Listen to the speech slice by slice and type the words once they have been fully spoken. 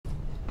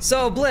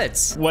So,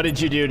 Blitz. What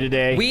did you do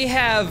today? We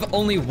have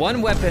only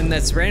one weapon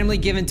that's randomly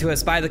given to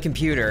us by the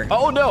computer.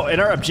 Oh no, and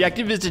our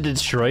objective is to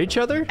destroy each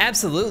other?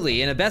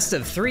 Absolutely, in a best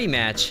of 3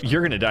 match.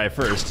 You're gonna die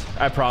first,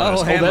 I promise.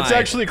 Oh, that's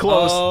actually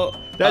close.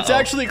 That's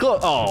actually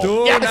close.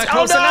 Oh, yes. Not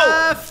close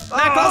enough.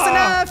 Not close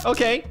enough.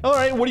 Okay, all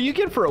right, what do you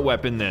get for a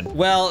weapon then?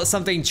 Well,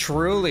 something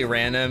truly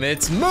random.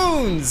 It's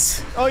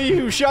moons. Oh,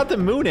 you shot the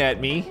moon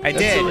at me. I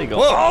That's did. illegal.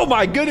 Whoa. Oh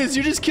my goodness,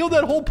 you just killed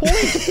that whole point.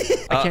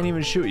 I can't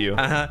even shoot you.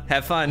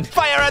 Have fun.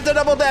 Fire at the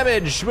double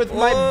damage with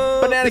my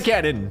banana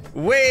cannon.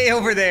 Way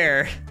over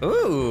there.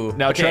 Ooh.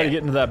 Now try to get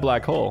into that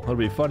black hole. It'll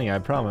be funny, I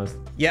promise.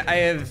 Yeah, I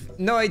have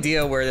no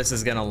idea where this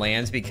is gonna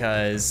land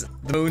because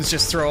the moons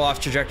just throw off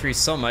trajectories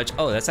so much.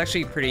 Oh, that's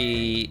actually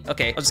pretty,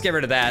 okay, I'll just get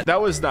rid of that. That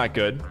was not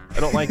good. I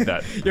don't like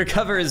that. Your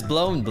cover is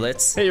blown,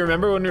 Blitz. Hey,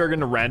 remember when we were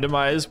gonna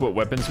randomize what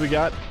weapons we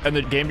got? And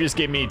the game just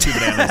gave me 2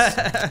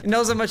 bananas. It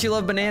knows how much you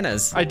love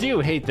bananas. I do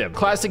hate them.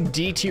 Classic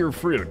D tier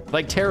fruit,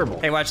 like terrible.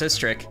 Hey, watch this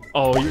trick.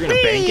 Oh, you're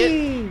gonna bank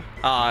it?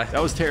 That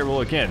That was terrible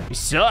again. You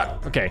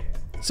suck. Okay,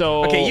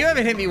 so. Okay, you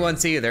haven't hit me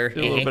once either.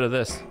 Do a little bit of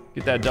this.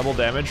 Get that double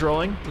damage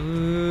rolling.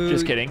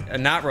 Just kidding.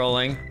 Not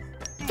rolling.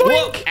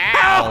 Whoa,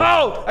 ow.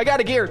 Oh, I got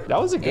a gear. That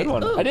was a good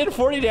one. Ooh. I did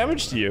 40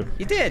 damage to you.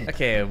 You did.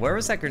 Okay, where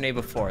was that grenade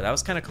before? That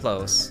was kind of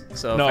close.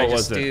 So No, if I it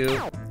just wasn't. do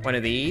one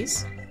of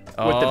these. With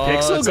the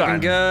pixel it's gun.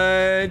 looking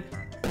good.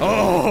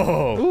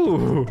 Oh.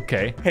 Ooh,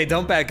 okay. Hey,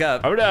 don't back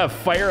up. I'm gonna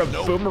fire a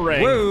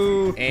boomerang.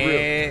 Woo.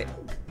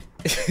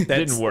 That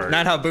didn't work.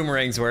 Not how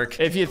boomerangs work.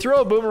 If you throw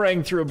a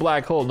boomerang through a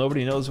black hole,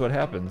 nobody knows what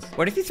happens.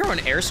 What if you throw an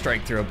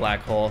airstrike through a black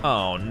hole?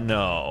 Oh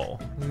no.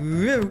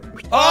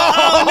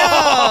 Oh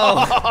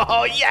no!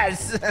 Oh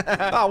yes!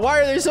 Oh, why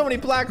are there so many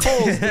black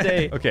holes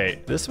today?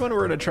 Okay, this one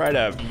we're gonna try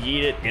to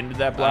yeet it into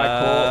that black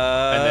hole,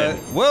 and then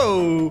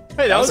whoa!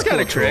 hey, that was a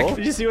kind of cool trick. cool.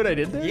 Did you see what I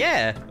did there?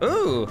 Yeah.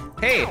 Ooh.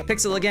 Hey,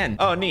 pixel again.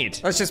 Oh,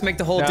 neat. Let's just make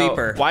the hole Now,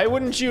 deeper. why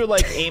wouldn't you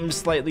like aim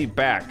slightly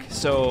back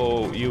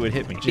so you would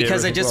hit me?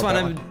 Because I just want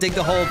to dig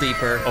the hole deeper.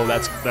 Oh,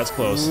 that's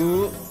close.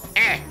 Ooh.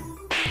 Eh.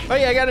 Oh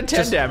yeah, I got a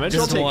 10 damage.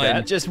 just I'll take one.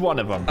 that. Just one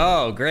of them.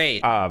 Oh,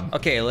 great.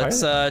 Okay,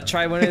 let's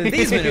try one of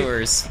these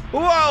maneuvers.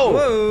 Whoa!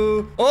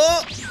 Whoa!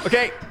 Oh!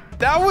 Okay,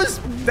 that was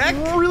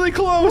really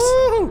close.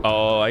 Woo.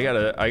 Oh, I got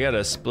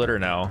a splitter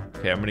now.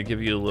 Okay, I'm gonna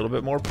give you a little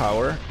bit more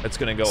power. That's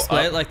gonna go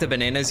Split up. like the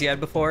bananas you had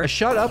before.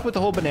 Shut up with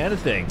the whole banana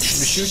thing. I'm gonna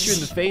shoot you in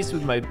the face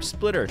with my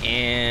splitter.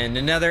 And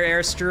another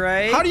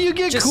airstrike. How do you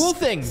get Just cool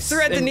things?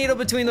 Thread the needle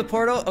between the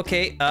portal.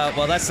 Okay,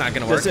 well, that's not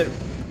gonna work. That's it.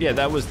 Yeah,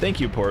 that was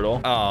thank you,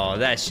 portal. Oh,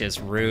 that's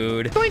just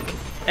rude. Blink.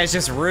 That's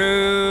just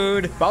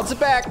rude. Bounce it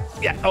back.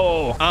 Yeah.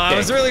 Oh. I okay.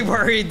 was really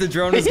worried the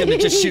drone was gonna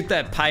just shoot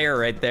that pyre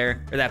right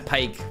there. Or that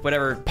pike,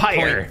 whatever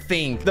Pyre. point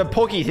thing. The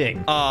pokey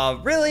thing.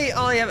 Really?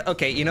 All I have,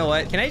 okay, you know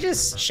what? Can I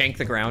just shank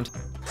the ground?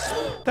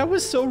 That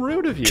was so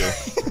rude of you.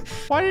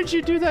 Why did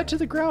you do that to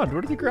the ground?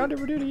 What did the ground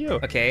ever do to you?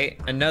 Okay,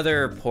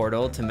 another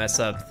portal to mess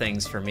up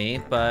things for me,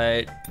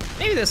 but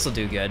maybe this will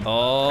do good.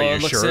 Oh, Are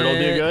you sure it'll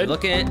do good?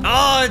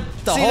 Oh,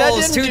 the See, that hole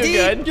is didn't too do deep.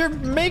 good. You're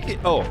making.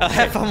 Oh.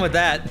 Have fun with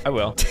that. I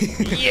will.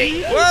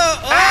 Whoa!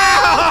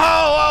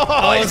 Ow!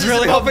 I was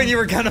really hoping you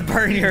were gonna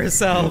burn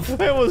yourself.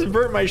 I almost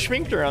burnt my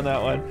sphincter on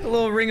that one. A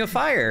little ring of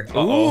fire.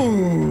 Uh-oh.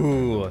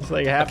 Ooh. It's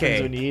like it happens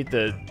Okay. when you eat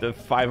the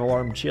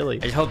 5-alarm chili.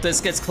 I hope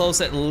this gets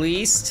close at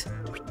least.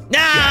 No!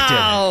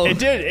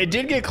 Yeah, it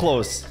did get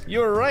close.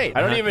 You were right.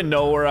 I don't even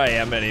know where I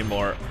am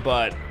anymore,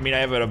 but I mean, I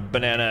have a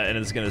banana and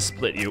it's gonna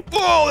split you.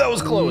 Whoa, that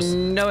was close.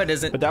 No, it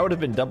isn't. But that would have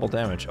been double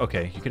damage.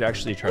 Okay, you could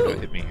actually try to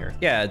hit me here.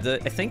 Yeah,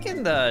 I think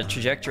in the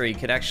trajectory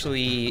could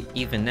actually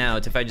even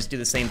out if I just do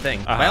the same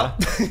thing. Uh-huh.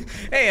 Well,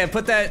 hey, I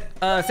put that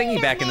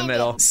thingy back in the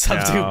middle.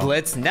 Subdue No.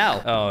 blitz,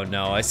 no. Oh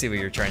no, I see what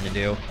you're trying to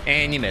do.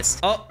 And you missed.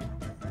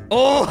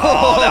 Oh,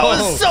 that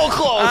was so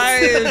close.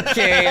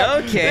 Okay.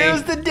 It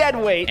was the dead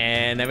weight.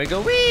 And then we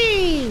go,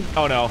 wee!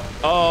 Oh no.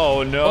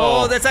 Oh no.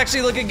 Oh, that's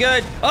actually looking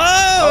good.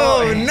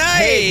 Oh, nice!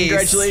 Hey,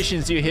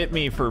 congratulations, you hit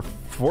me for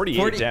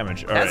 48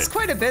 damage. All That's right.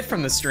 quite a bit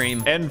from the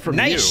stream. And from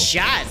nice you.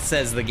 shot,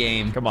 says the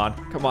game. Come on,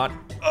 come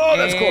on. Oh,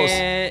 that's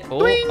And-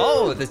 close.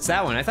 Oh, that's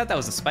that one. I thought that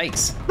was the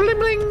spikes. Bling,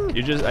 bling.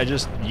 I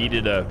just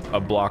yeeted a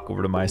block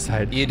over to my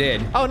side. You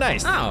did. Oh,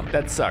 nice. Oh.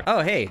 That sucked.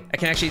 Oh, hey, I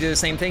can actually do the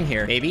same thing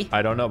here. Maybe.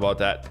 I don't know about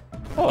that.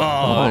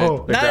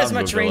 Oh, the not as ground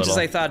much moved a range as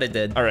little. I thought it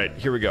did. All right,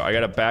 here we go. I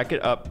gotta back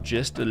it up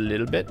just a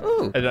little bit.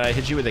 Ooh. And then I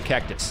hit you with a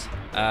cactus.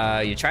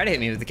 You try to hit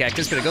me with the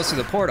cactus, but it goes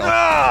through the portal.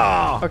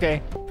 Oh!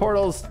 Okay,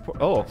 portals.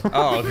 Oh.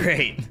 Oh,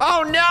 great.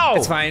 Oh no!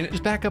 It's fine.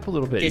 Just back up a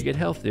little bit. You get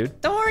health, dude.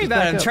 Don't worry Just about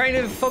it. back I'm up. trying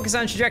to focus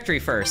on trajectory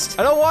first.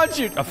 I don't want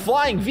you. A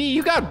flying V.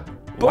 You got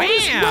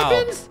bonus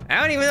weapons? I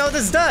don't even know what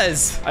this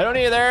does. I don't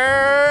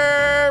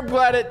either.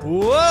 Got it.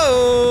 Whoa.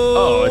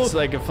 Oh, it's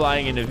like a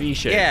flying in a V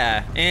shape.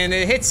 Yeah, and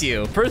it hits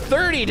you. For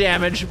 30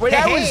 damage. Wait,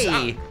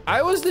 Hey.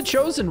 I was the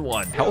chosen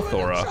one. Health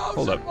aura.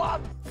 Hold up.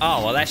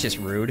 Oh, well, that's just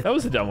rude. That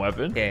was a dumb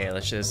weapon. Okay,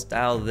 let's just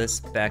dial this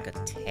back a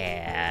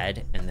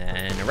tad, and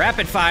then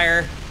rapid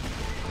fire.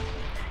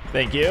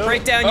 Thank you.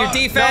 Break down your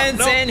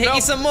defense and hit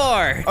you some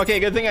more. Okay,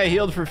 good thing I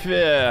healed for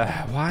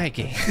why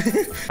game?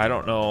 I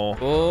don't know.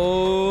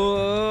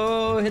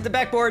 Oh, hit the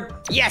backboard.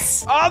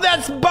 Yes. Oh,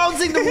 that's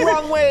bouncing the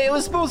wrong way. It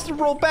was supposed to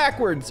roll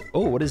backwards.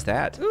 Oh, what is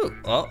that? Ooh,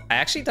 well, I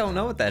actually don't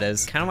know what that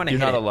is. Kind of want to hit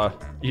You're not it.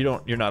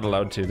 allowed. You're not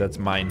allowed to. That's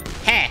mine.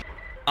 Heh.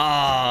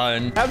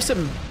 On. Have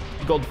some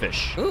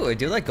goldfish. Ooh, I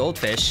do like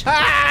goldfish.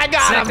 Ah, I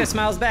got Snack him. that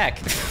smiles back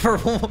for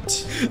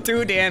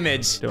 2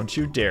 damage. Don't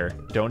you dare.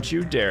 Don't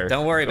you dare.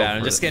 Don't worry about it.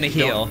 I'm just gonna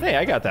heal. Hey,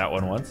 I got that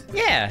one once.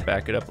 Yeah.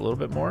 Back it up a little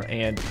bit more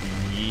and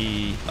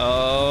yee.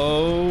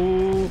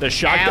 Oh. The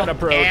shotgun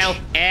approach. Ow, ow.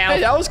 Hey,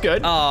 that was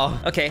good. Oh,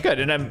 okay. Good,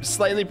 and I'm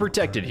slightly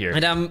protected here.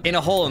 And I'm in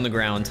a hole in the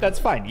ground. That's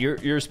fine.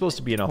 You're supposed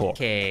to be in a hole.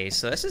 Okay,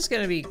 so this is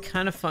gonna be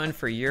kind of fun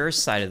for your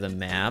side of the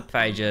map. If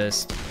I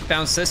just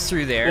bounce this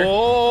through there.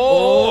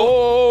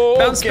 Oh,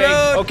 Bounce okay.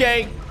 road.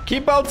 Okay,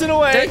 keep bouncing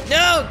away.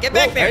 No, get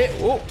back Whoa, there.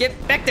 hey, whoa.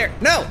 Get back there.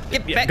 No,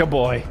 get back. Good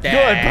boy. Good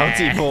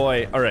bouncy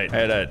boy. All right, I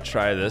had to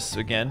try this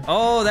again.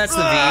 Oh, that's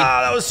the V.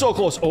 Ah, that was so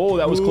close. Oh,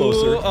 that was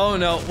closer. Ooh, oh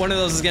no, one of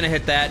those is gonna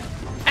hit that.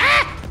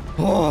 Ah!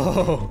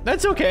 Oh.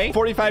 That's okay.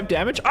 45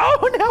 damage.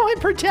 Oh, now I'm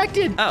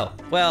protected. Oh,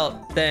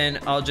 well, then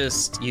I'll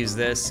just use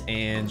this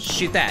and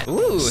shoot that.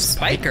 Ooh,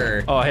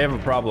 spiker. Oh, I have a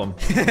problem.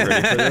 You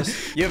ready for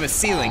this? You have a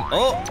ceiling.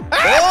 Oh,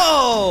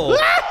 oh!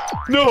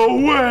 No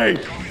way.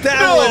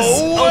 That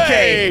was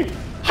okay.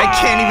 I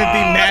can't even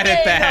be mad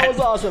at that. That was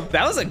awesome.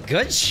 That was a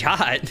good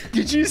shot.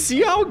 Did you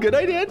see how good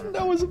I did?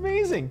 That was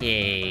amazing.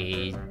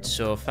 Okay,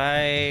 so if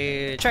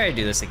I try to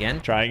do this again.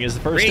 Trying is the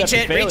first step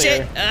to failure. Reach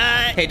it.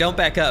 Hey, don't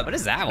back up. What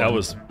is that one?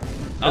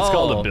 That's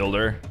called a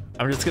builder.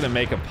 I'm just gonna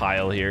make a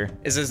pile here.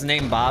 Is his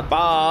name Bob?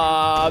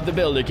 Bob the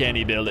builder, can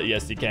he build it?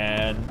 Yes, he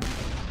can.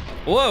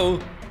 Whoa.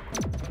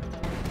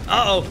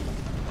 Uh-oh.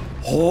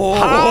 Oh.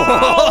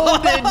 How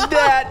did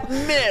that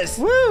miss?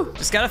 Woo!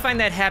 Just gotta find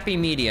that happy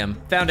medium.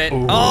 Found it.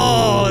 Ooh.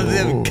 Oh,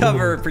 the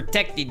cover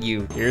protected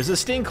you. Here's a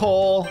stink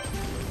hole.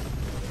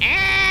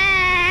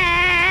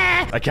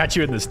 Ah! I got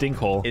you in the stink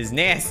hole. Is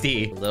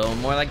nasty. A little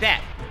more like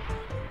that.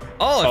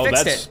 Oh, it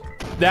fixed it.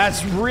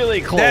 That's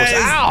really close.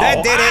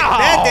 That did it.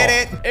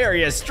 That did it.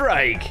 Area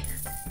strike.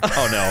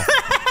 Oh no.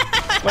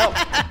 Well,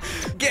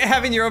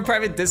 Having your own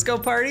private disco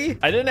party?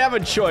 I didn't have a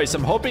choice.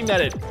 I'm hoping that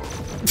it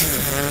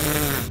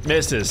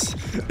misses.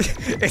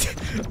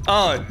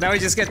 Oh, now we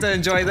just get to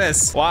enjoy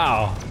this.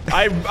 Wow.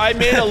 I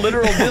made a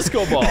literal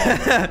disco ball.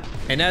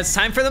 And now it's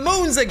time for the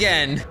moons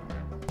again.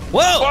 Whoa!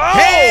 Whoa!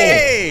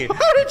 Hey!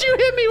 How did you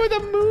hit me with a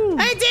moon?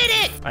 I did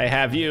it! I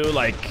have you,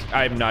 like,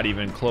 I'm not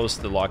even close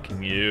to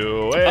locking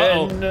you.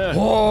 Uh-oh. And,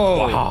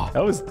 Whoa! Wow,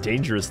 that was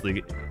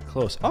dangerously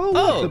close. Oh,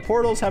 look, the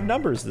portals have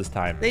numbers this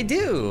time. They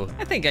do.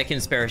 I think I can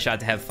spare a shot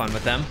to have fun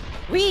with them.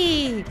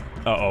 Whee!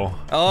 Uh-oh.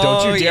 Oh,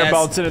 Don't you dare yes.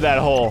 bounce into that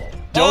hole.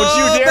 Don't Oh,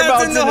 you dare bounce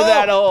bounce in into the hole.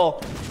 that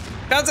hole.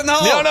 Bounce in the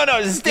hole!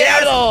 No, stay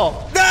out of the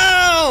hole.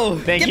 No!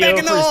 Thank Get you back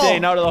in the for hole.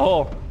 staying out of the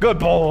hole. Good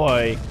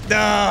boy.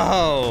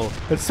 No!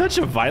 It's such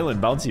a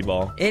violent bouncy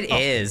ball. It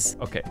is.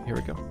 Okay, here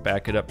we go.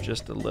 Back it up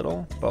just a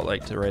little, about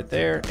like to right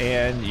there,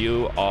 and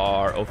you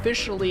are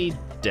officially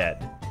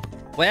dead.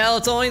 Well,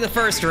 it's only the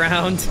first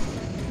round.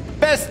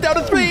 Best out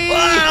of 3!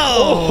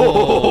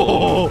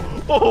 Wow!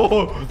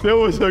 Oh, that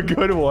was a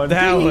good one.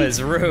 That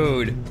was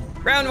rude.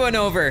 Round 1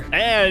 over.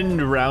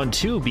 And round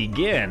 2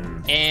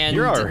 begin. And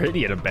you're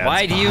already at a bad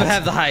why spot. do you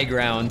have the high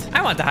ground?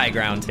 I want the high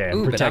ground. Okay,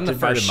 Ooh, but I'm the protected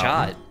by first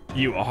mountain. shot.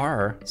 You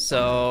are.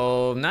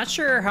 So, I'm not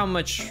sure how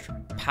much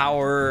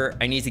power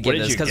I need to give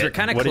this because we're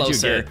kind of closer. What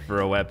did you get for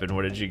a weapon?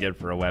 What did you get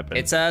for a weapon?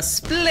 It's a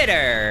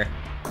splitter.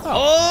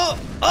 Oh,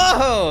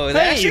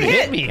 that Hey, actually you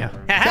hit me.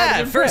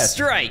 Haha, first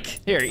strike.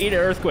 Here, eat an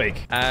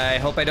earthquake. I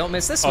hope I don't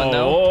miss this one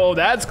though. Oh,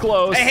 that's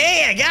close.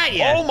 Hey, I got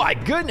you. Oh my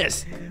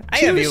goodness. I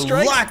have 2 you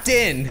strikes? locked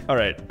in. All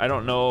right, I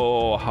don't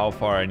know how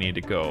far I need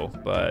to go,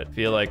 but I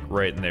feel like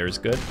right in there is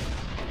good.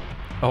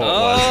 Oh, it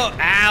was.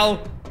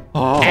 Ow.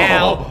 Oh,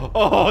 Ow.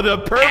 oh, the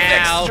perfect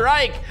Ow.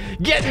 strike.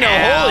 Get in a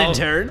Ow. hole,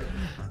 intern.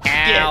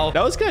 Ow.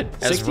 That was good.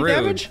 That's 60 rude.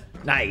 damage.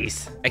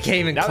 Nice. I can't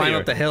even Now climb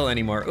you're- up the hill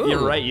anymore. Ooh.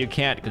 You're right, you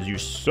can't because you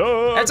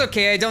suck. That's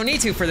okay, I don't need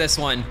to for this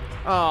one.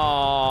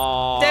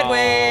 Oh, Dead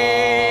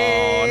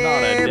weight.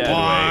 not a dead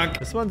Bonk. weight.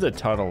 This one's a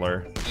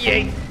tunneler.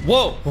 Yay.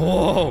 Whoa.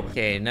 Whoa.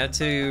 Okay, now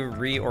to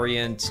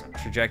reorient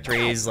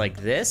trajectories like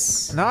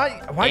this.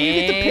 Not. Why do you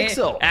get the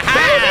pixel? Aha!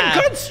 That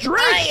was a good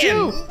strike I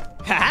too.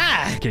 am-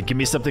 Haha. Okay, give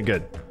me something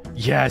good.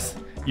 Yes,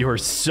 you are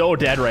so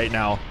dead right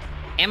now.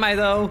 Am I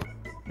though?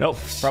 Nope,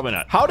 probably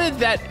not. How did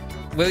that?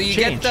 Will you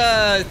change?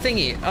 get the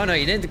thingy? Oh no,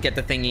 you didn't get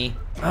the thingy.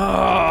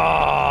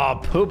 Oh,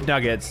 poop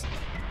nuggets.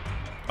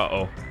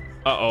 Uh-oh.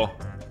 Uh-oh.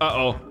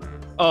 Uh-oh.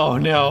 Oh,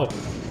 no.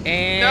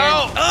 And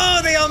No!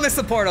 Oh, they all missed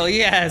the portal.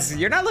 Yes,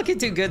 you're not looking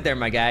too good there,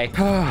 my guy.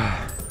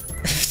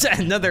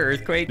 Another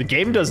earthquake. The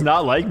game does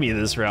not like me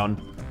this round.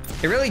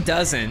 It really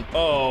doesn't.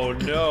 Oh,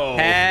 no.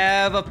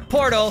 Have a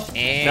portal.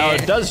 And Now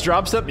it does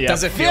drop something. Yeah.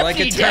 does it feel like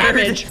a 50 turd?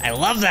 damage. I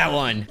love that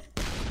one.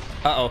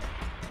 Uh-oh.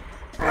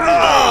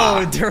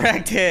 Oh,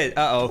 direct hit.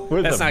 Uh-oh,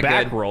 With that's the not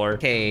back good. roller.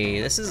 Okay,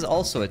 this is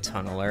also a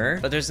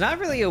tunneler, but there's not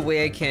really a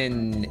way I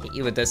can hit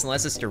you with this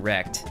unless it's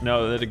direct.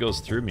 No, that it goes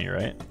through me,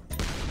 right?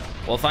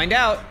 We'll find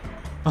out.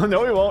 Oh,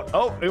 no, we won't.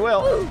 Oh, we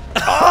will.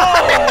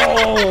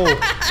 Oh!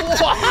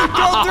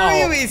 Go through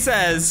you, he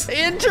says.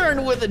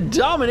 Intern with a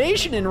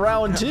domination in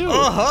round 2.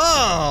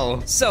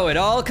 Oh, so it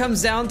all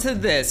comes down to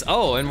this.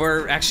 Oh, and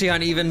we're actually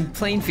on even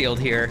playing field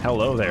here.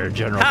 Hello there,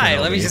 General. Hi,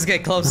 Kenobi. let me just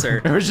get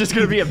closer. It was just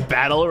gonna be a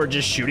battle or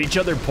just shoot each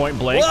other point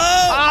blank.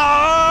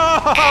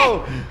 Whoa!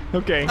 Oh!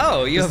 Okay.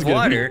 Oh, you This have is gonna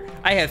water.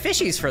 I have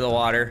fishies for the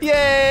water.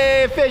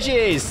 Yay,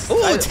 fishies!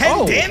 Ooh,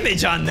 10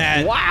 damage on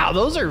that. Wow,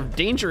 those are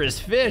dangerous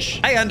fish.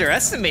 I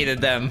underestimated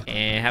them.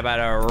 And how about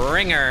a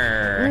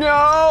ringer?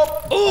 No!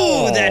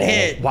 Ooh, that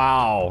hit.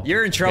 Wow.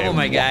 You're in trouble, Okay,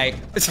 my guy.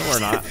 No, we're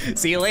not.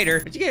 See you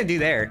later. What you gonna do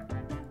there?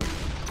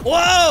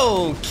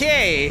 Whoa,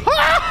 okay.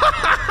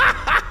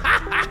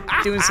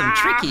 Doing some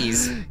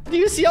trickies. Do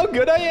you see how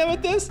good I am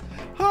at this?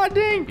 Oh,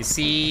 dang. You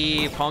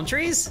see palm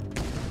trees?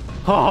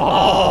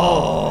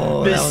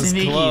 Oh, the that was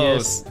sneakiness.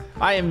 close.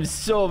 I am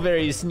so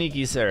very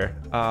sneaky, sir.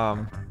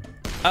 Uh-oh.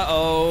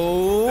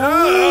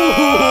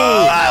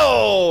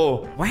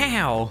 Oh!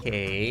 Wow.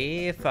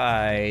 Okay, if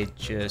I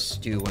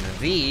just do one of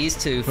these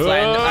to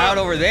flatten out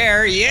over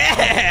there.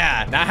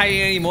 Yeah! Not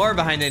hiding anymore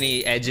behind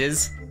any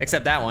edges,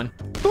 except that one.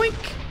 Boink.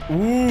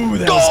 Ooh,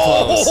 that was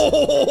close.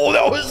 Oh,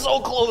 that was so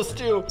close,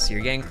 too. So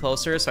you're getting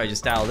closer, so I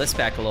just dial this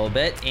back a little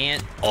bit,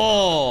 and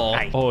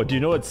oh, do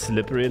you know what's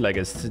slippery like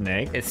a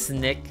snake? a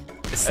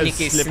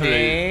sneaky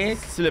snake.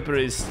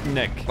 Slippery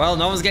snake. Well,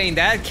 no one's getting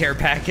that care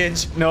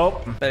package,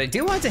 Nope. but I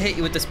do want to hit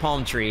you with this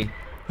palm tree.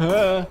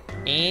 Wow.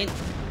 And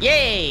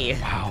yay!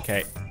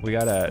 Okay, we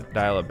gotta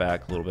dial it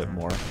back a little bit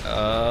more.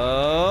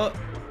 Oh.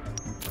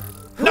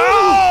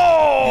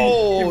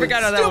 No! You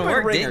forgot how that one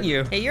worked, ringer. didn't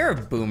you? Hey, you're a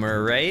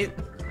boomer, right?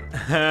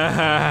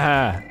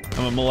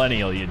 I'm a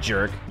millennial, you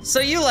jerk. So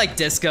you like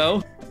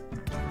disco?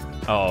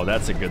 Oh,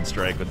 that's a good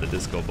strike with the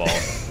disco ball.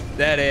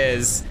 That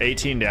is.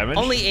 18 damage?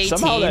 Only 18?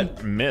 Somehow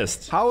that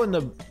missed. How in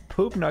the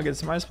poop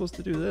nuggets am I supposed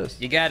to do this?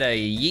 You gotta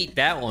yeet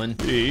that one.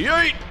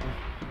 Yeet!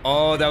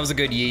 Oh, that was a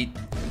good yeet.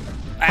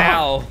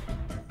 Ow.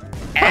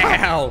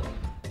 Ow.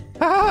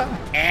 Ow.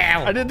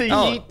 I did the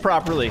yeet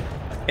properly.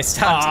 It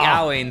stopped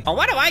yowing. Oh,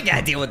 why do I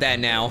gotta deal with that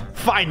now?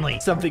 Finally,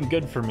 something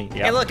good for me.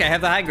 Yeah. Hey, look, I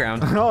have the high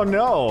ground. Oh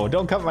no,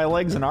 don't cut my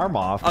legs and arm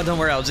off. Oh, don't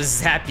worry, I'll just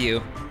zap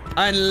you.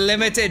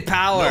 Unlimited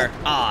power.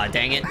 Aw,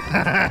 dang it.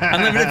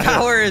 Unlimited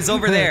power is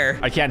over there.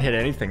 I can't hit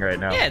anything right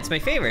now. Yeah, it's my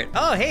favorite.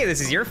 Oh, hey,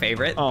 this is your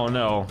favorite. Oh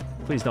no,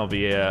 please don't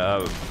be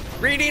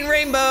Reading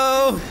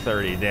Rainbow.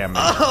 30 damage.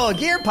 Oh,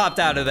 gear popped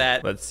out of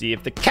that. Let's see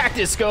if the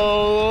cactus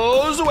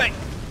goes away.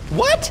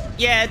 What?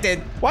 Yeah, it did.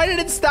 Why did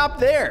it stop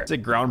there? Is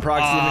it ground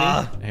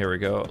proximity? Here we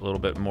go, a little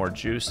bit more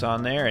juice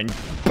on there and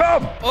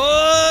boom!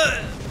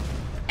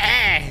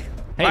 Hey,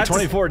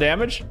 24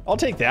 damage? I'll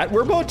take that.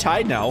 We're both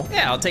tied now.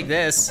 Yeah, I'll take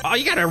this. Oh,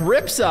 you got a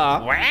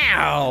ripsaw.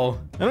 Wow.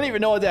 I don't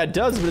even know what that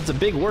does, but it's a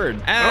big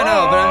word. I don't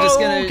know, but I'm just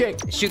gonna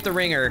shoot the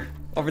ringer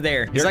over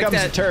there. Here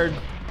comes the turd.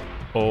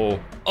 Oh.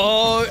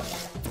 Oh.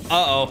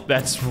 Uh-oh.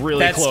 That's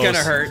really close. That's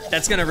gonna hurt.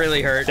 That's gonna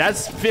really hurt.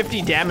 That's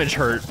 50 damage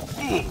hurt.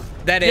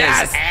 That is.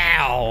 Yes.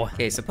 Ow.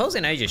 Okay,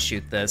 supposing I just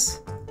shoot this.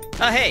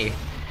 Oh, hey.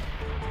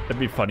 That'd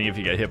be funny if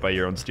you got hit by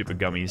your own stupid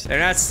gummies. They're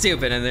not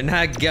stupid and they're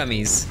not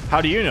gummies. How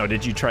do you know?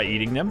 Did you try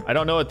eating them? I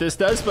don't know what this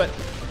does, but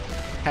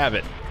have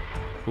it.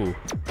 Ooh.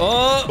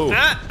 Oh. Ooh.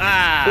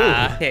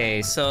 Ooh.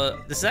 Okay, so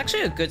this is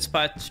actually a good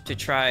spot to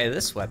try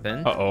this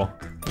weapon. Uh-oh.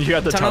 You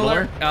got the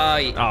tunneler?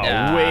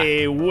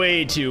 Oh,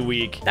 way too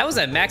weak. That was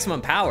at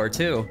maximum power,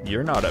 too.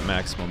 You're not at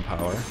maximum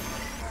power.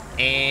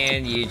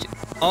 And you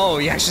oh,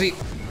 you actually,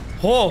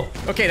 whoa.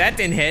 Okay, that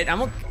didn't hit.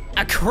 I'm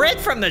a crit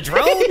from the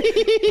drone?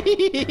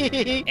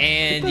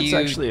 And That's you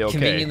actually okay.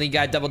 conveniently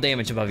got double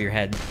damage above your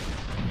head.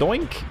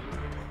 Doink.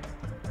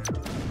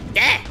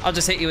 Yeah, I'll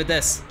just hit you with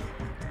this.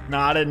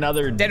 Not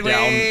another Dead down.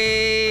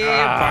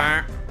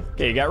 weight.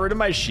 Okay, you got rid of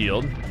my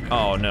shield.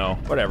 Oh no,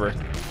 whatever.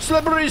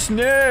 Slippery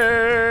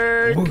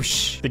snake.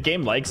 Whoosh. The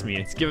game likes me.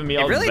 It's giving me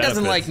all It really the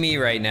doesn't benefits. like me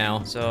right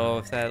now. So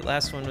if that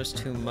last one was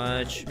too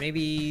much,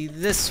 maybe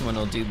this one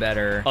will do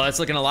better. Oh, that's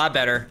looking a lot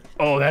better.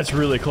 Oh, that's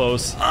really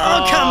close.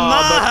 Oh, come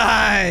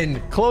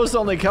on! Close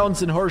only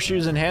counts in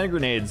horseshoes and hand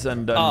grenades,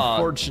 and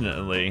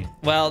unfortunately.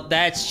 Well,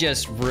 that's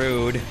just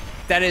rude.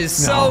 That is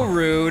so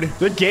rude.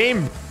 The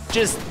game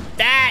just...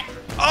 That.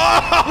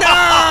 Oh,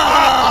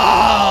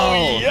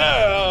 No!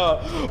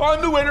 yeah!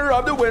 I'm the winner,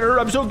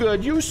 I'm so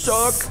good, you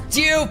suck.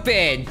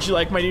 Stupid! Did you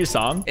like my new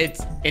song? It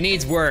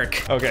needs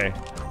work. Okay,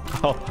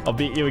 I'll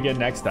beat you again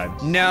next time.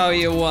 No,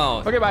 you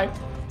won't. Okay, bye.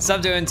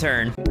 Sub to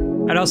Intern.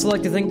 I'd also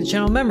like to thank the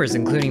channel members,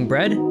 including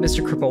Bread,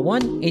 Mr. Cripple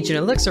 1, Ancient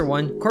Elixir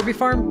 1, Corby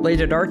Farm,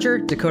 Bladed Archer,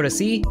 Dakota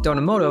C,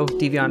 Donamoto,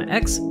 Devion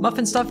X,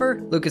 Muffin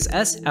Stuffer, Lucas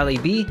S, Ali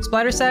B,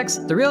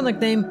 Splattersax, The Real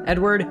Nickname,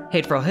 Edward,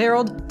 Hateful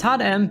Harold,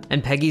 Todd M,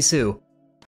 and Peggy Sue.